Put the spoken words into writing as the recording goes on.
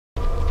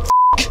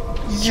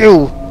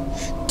You!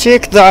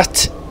 Take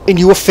that in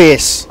your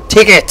face.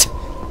 Take it!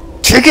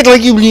 Take it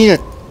like you mean it!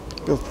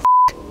 You f***.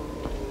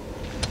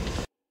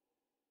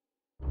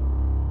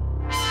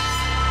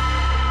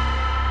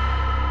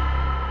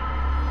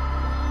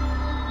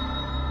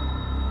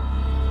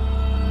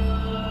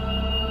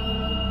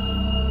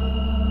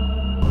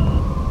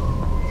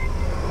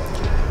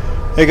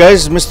 Hey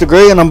guys, it's Mr.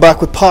 Grey and I'm back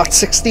with part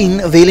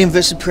 16 of Alien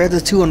vs Predator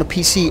 2 on the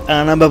PC,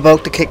 and I'm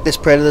about to kick this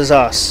Predator's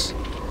ass.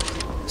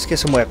 Let's get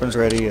some weapons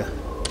ready here.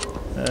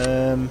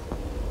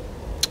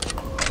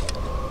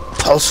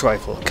 Pulse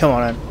rifle, come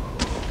on in.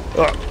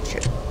 Oh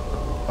shit.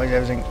 Why is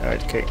everything?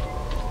 Alright, okay.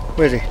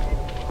 Where is he?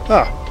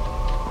 Ah.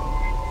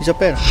 He's up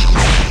there.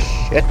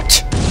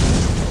 Shit.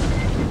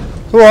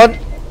 Come on.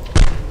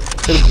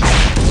 Little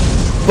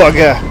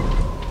bugger.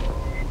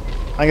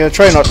 I'm gonna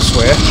try not to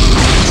swear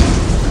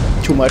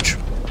too much.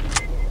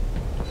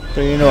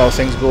 So you know how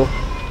things go.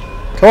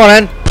 Come on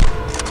in.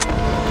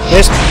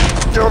 Yes.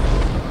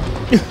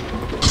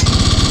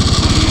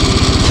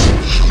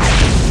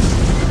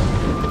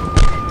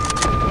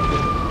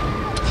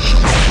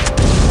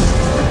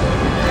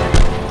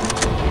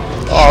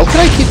 Oh, how can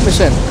I keep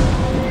missing?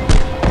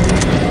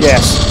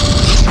 Yes.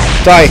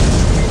 Die.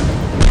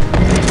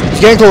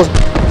 He's getting close.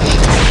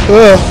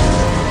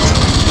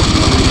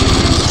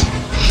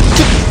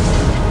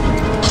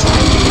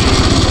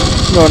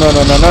 No, no,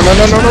 no, no, no, no,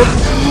 no, no, no.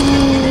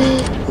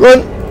 Run.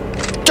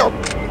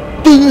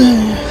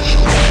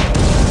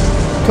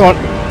 Come on.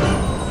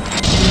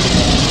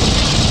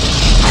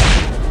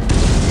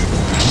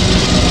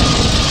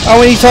 How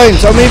many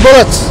times? How many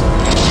bullets?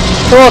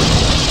 Come on.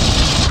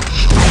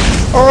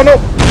 Oh no!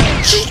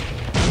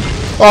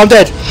 Oh, I'm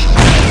dead!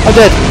 I'm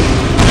dead!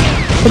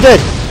 I'm dead!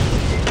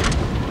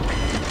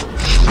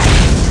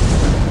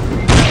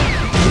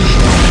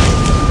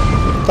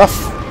 Tough!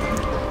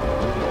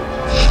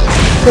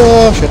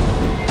 Oh shit!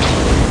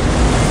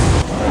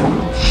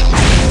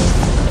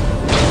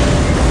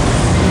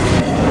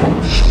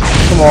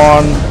 Come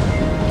on!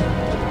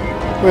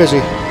 Where is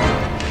he?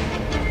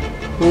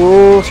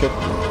 Oh shit!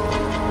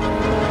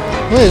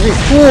 Where is he?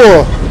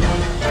 Whoa!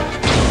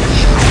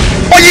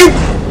 Are you?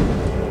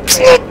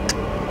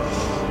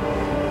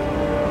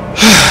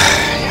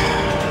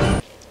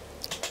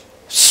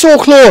 So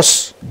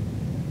close!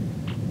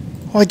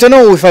 Oh, I don't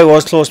know if I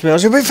was close to me. I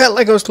felt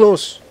like I was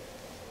close.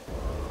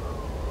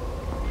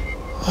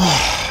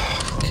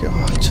 Oh,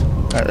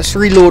 God. Right, let's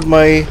reload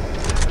my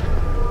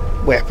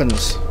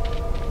weapons.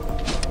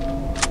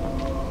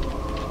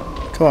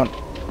 Come on.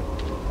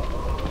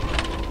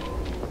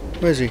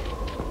 Where is he?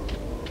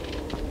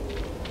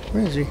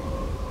 Where is he?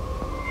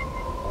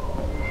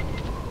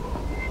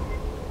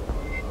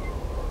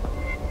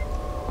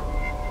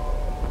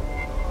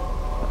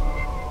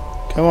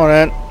 Come on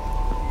in.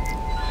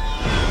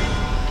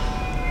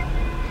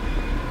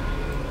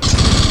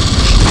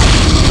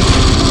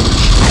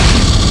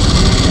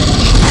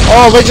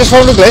 Oh, I just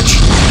found a glitch.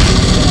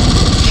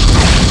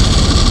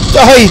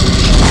 Die!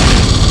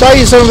 Die,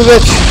 you son of a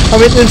bitch! I'm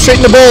hitting him straight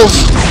in the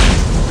balls.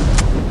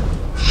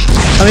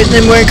 I'm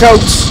hitting him where it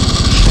counts.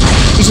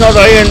 He's not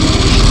dying.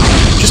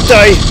 Just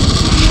die.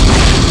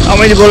 How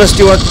many bullets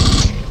do you want?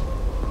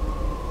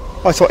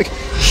 Oh, I thought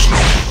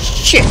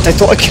shit, I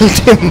thought I killed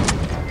him.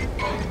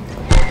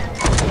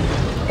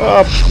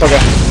 Oh,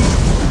 bugger.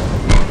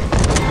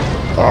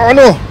 Oh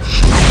no!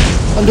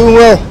 I'm doing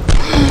well.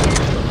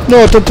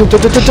 No, don't.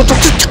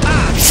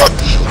 Fuck!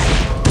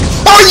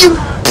 Oh, you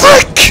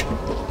prick!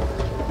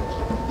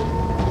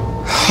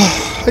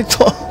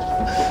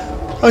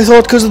 I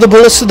thought because of the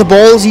bullets to the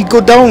balls he'd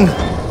go down.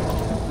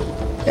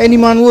 Any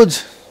man would.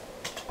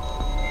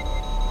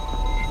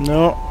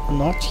 No,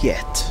 not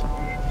yet.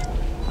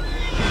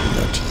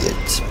 Not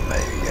yet, my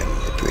young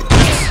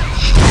apprentice.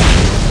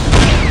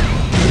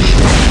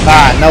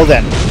 Ah, now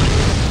then.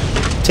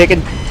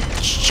 Taking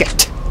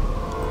shit.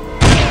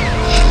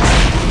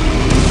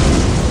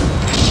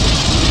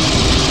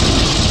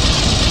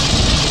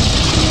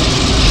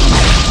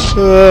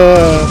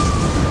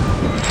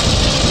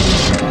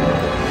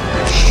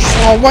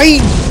 Oh, why?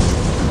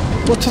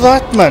 What to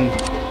that, man?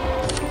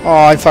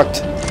 Oh, I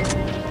fucked.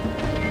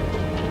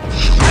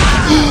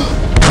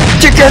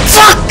 Chicken,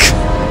 fuck!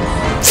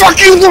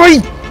 Fucking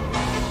die!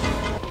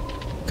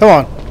 Come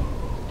on.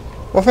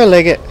 What if I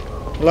leg it?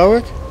 Will that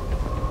work?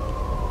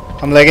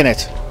 I'm legging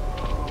it.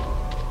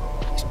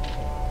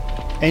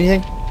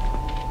 Anything?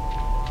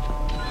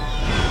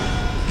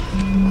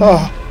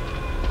 Oh.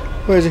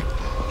 Where is he?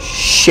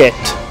 Shit.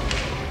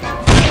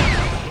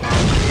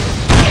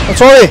 I'm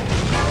sorry.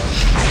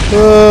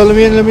 Let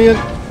me in,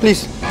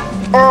 please.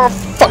 Oh,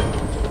 fuck.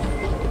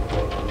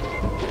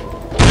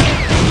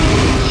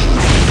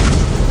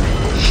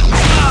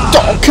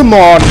 Oh, come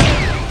on.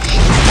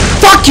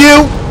 Fuck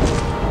you.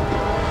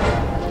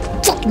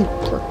 Fucking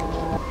prick.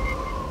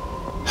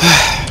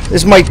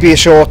 This might be a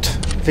short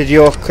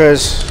video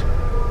because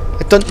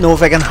I don't know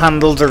if I can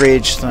handle the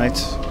rage tonight.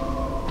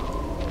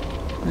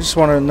 I just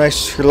want a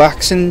nice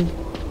relaxing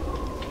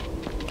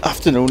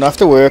afternoon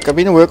after work. I've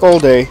been at work all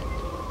day.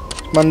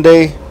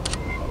 Monday.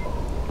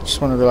 Just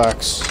want to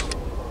relax.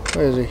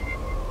 Where is he?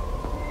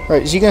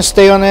 Right, is he gonna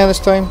stay on there this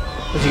time?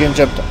 Or is he gonna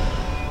jump down?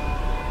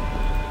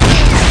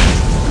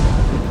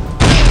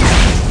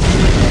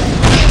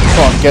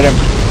 Come on, get him.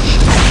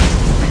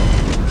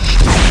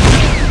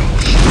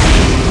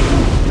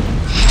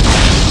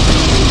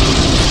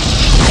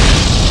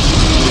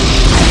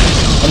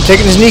 I'm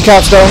taking his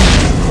kneecaps down.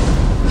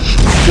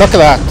 Look at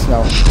that.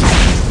 No.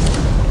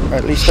 Or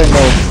at least I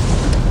know.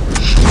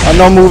 I'm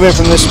not moving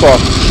from this spot.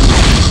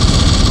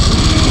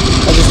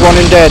 I just want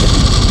him dead.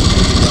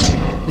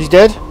 He's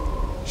dead?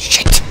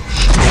 Shit.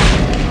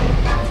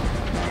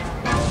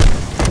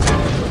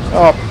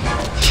 Oh.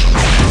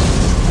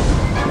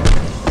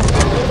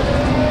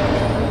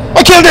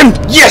 I killed him!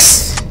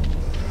 Yes!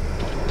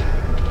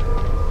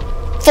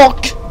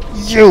 Fuck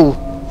you.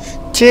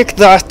 Take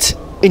that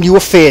in your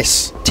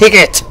face. Take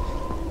it.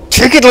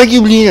 Take it like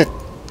you mean it.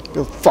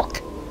 You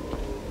fuck.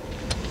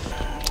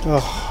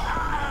 Oh.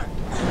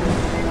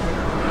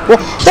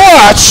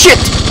 Ah, shit!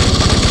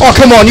 Oh,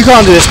 come on, you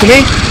can't do this to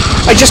me.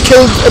 I just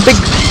killed a big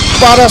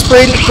badass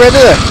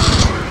predator.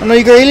 And now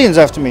you got aliens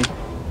after me.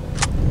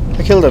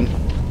 I killed him.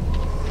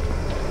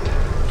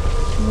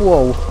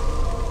 Whoa.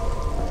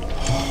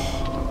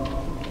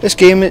 This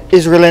game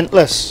is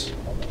relentless.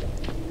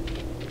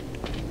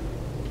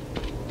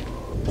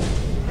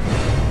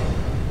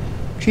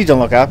 She don't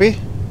look happy.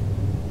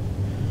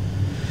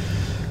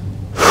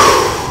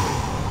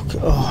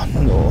 Oh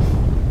no.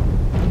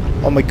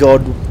 Oh my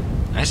god.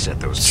 I set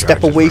those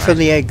Step away from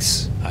the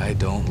eggs. I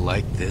don't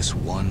like this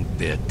one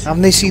bit.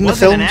 Haven't they seen the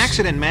films? It wasn't an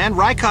accident, man.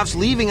 Rykov's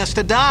leaving us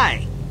to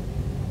die.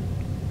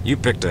 You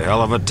picked a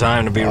hell of a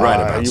time to be right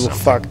about you something. were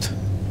fucked.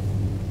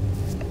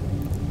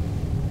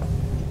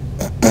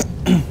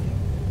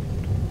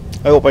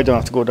 I hope I don't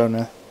have to go down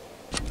there.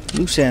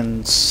 Loose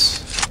ends.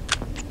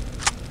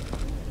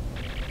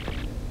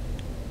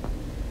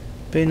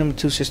 Bay number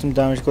 2 system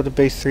damage. Go to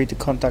base 3 to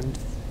contact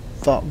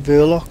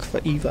Verloc for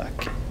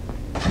evac.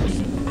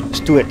 Let's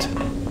do it.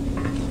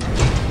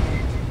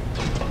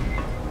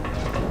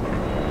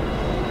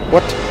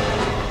 What?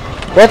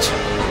 What?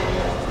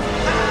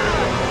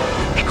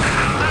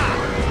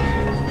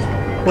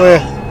 Where?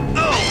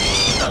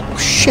 Oh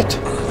shit!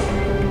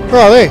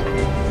 Where are they?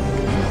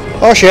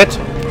 Oh shit!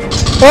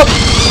 Oh!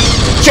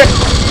 Shit!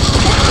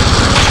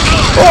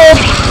 Oh!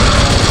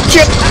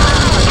 Shit!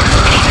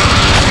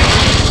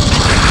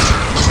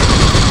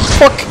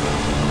 Fuck!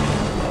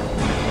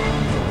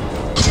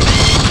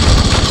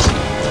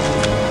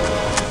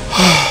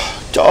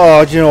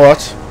 Oh, do you know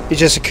what? It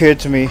just occurred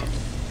to me.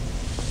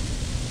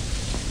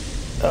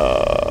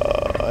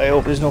 I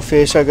hope there's no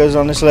facehuggers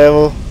on this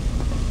level.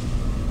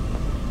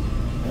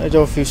 I don't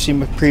know if you've seen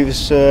my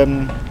previous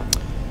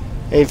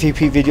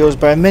AVP videos,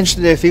 but I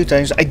mentioned it a few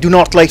times. I do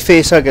not like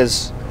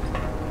facehuggers.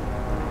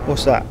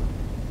 What's that?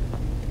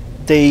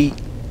 They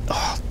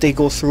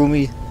go through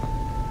me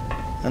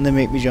and they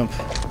make me jump.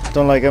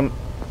 Don't like them.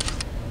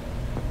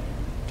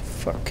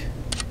 Fuck.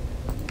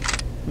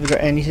 Have we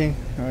got anything?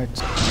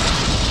 Alright.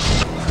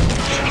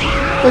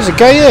 There's a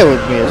guy there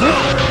with me, is it?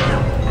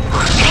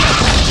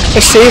 I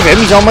save him,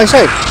 he's on my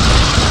side.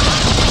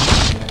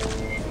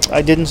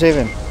 I didn't save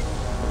him.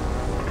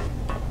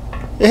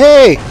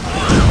 Hey!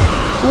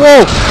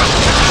 Whoa!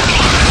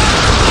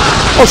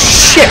 Oh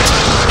shit!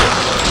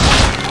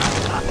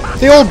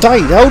 They all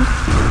died, how?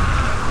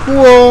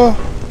 Whoa!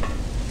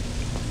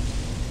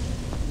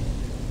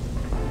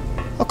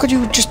 How could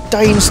you just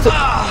die instead?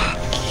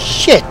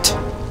 Shit!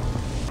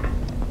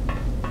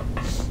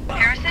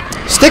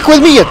 Stick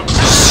with me, you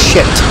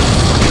shit!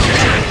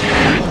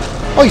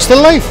 Oh, he's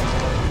still alive!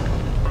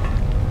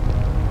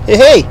 Hey,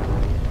 hey!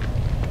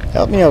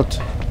 Help me out.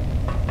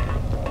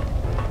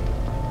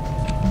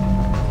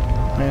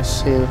 Let's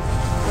see if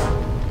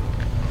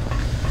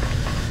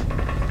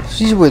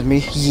she's with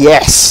me.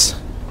 Yes!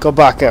 Go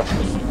back up.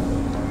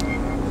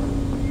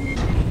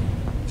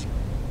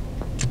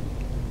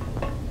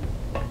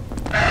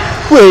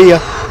 Where are you?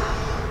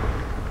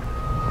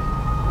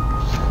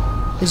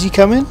 Is he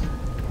coming?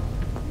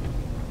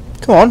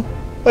 Come on.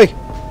 Hey.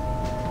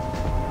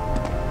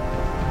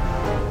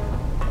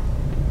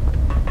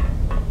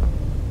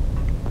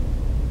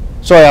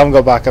 Sorry, I haven't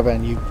got back up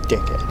and you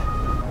dickhead.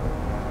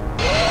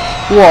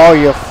 Who are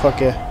you,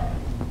 fucker?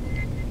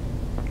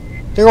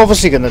 They're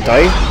obviously gonna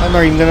die. I'm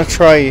not even gonna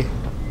try.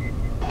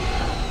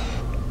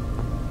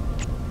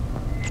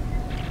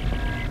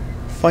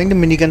 Find a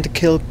minigun to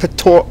kill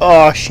preatorian.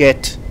 Oh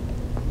shit.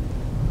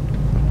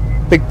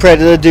 Big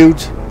predator dude.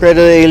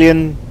 Predator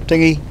alien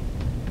thingy.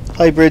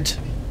 Hybrid.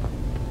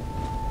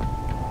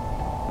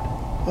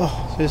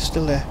 Oh, they're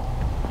still there.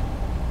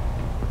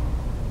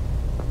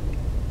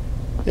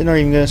 They're not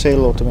even gonna say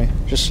hello to me.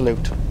 Just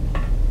salute.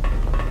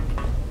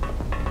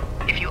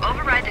 If you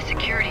override the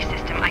security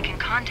system, I can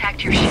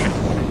contact your ship.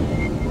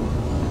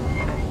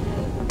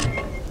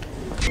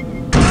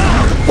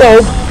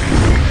 Whoa!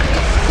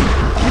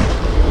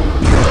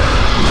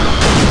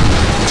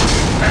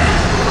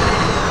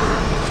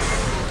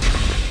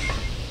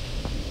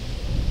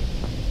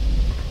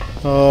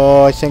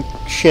 Oh, I think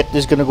shit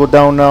is gonna go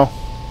down now.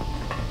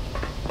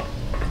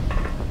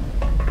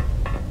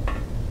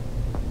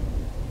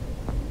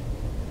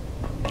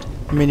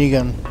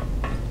 Minigun.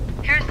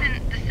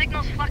 Harrison, the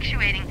signal's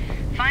fluctuating.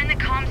 Find the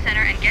comm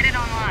center and get it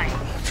online.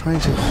 Trying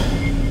to.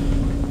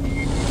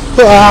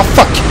 Ah,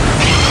 fuck!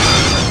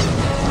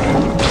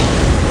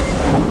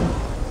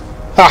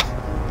 Ha!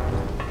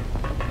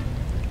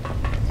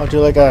 I'll do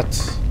like that.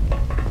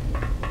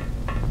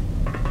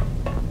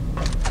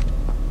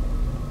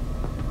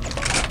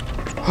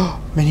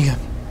 Minigun.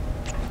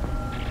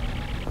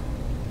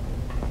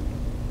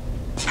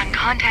 I'm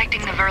contacting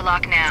the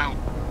Verloc now.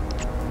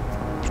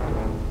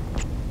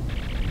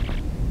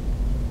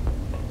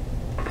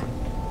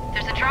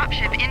 There's a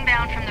dropship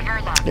inbound from the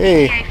Verloc.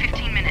 Hey. ETA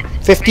 15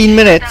 minutes. 15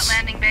 minutes? That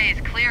landing bay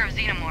is clear of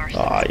Xenomorphs.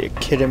 Ah, you're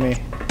kidding me.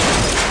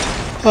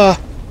 Ah,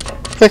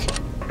 quick.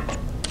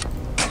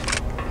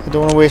 I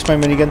don't want to waste my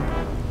minigun.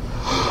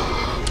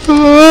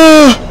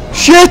 Ah,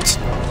 shit!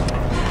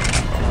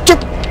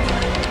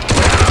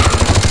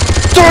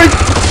 Sorry!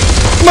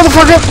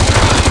 Motherfucker!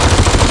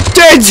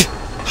 Dead!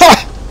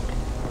 Ha!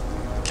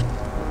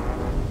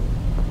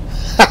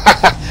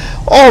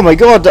 Oh my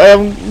god, I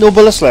have no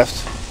bullets left.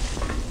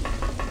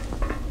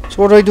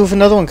 So what do I do if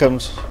another one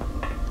comes?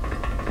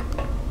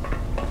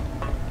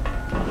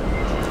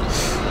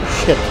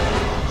 Shit.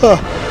 Huh.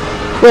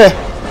 Where?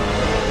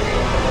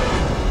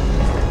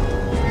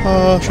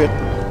 Oh shit.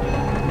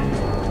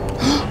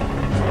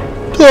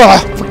 Ah,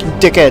 fucking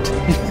dickhead.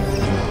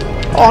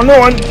 Oh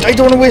no, I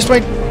don't want to waste my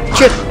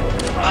shit.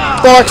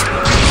 Bollocks.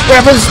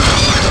 Weapons.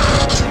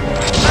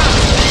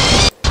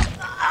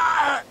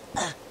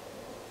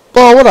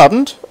 Oh, what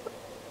happened?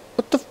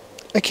 What the f—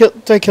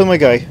 did I kill my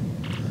guy?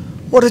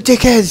 What a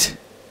dickhead.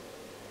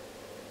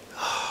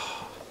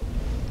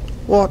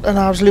 What an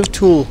absolute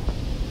tool.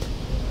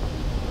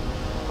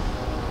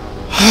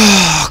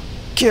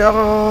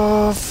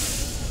 God,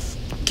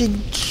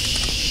 fucking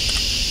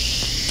shit,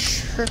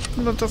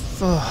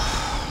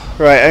 motherfucker.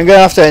 Right, I'm gonna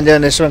have to end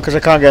on this one because I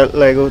can't get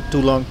Lego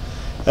too long.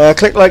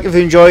 Click like if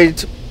you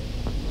enjoyed.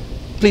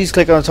 Please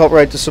click on the top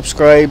right to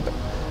subscribe.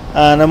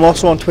 And I'm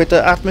also on Twitter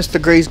at Mr.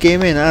 Gray's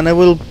Gaming, and I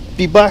will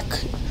be back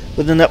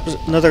with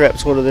another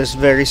episode of this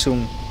very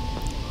soon.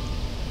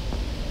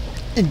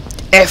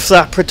 F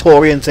that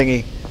Praetorian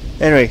thingy.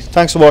 Anyway,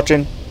 thanks for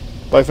watching.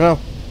 Bye for now.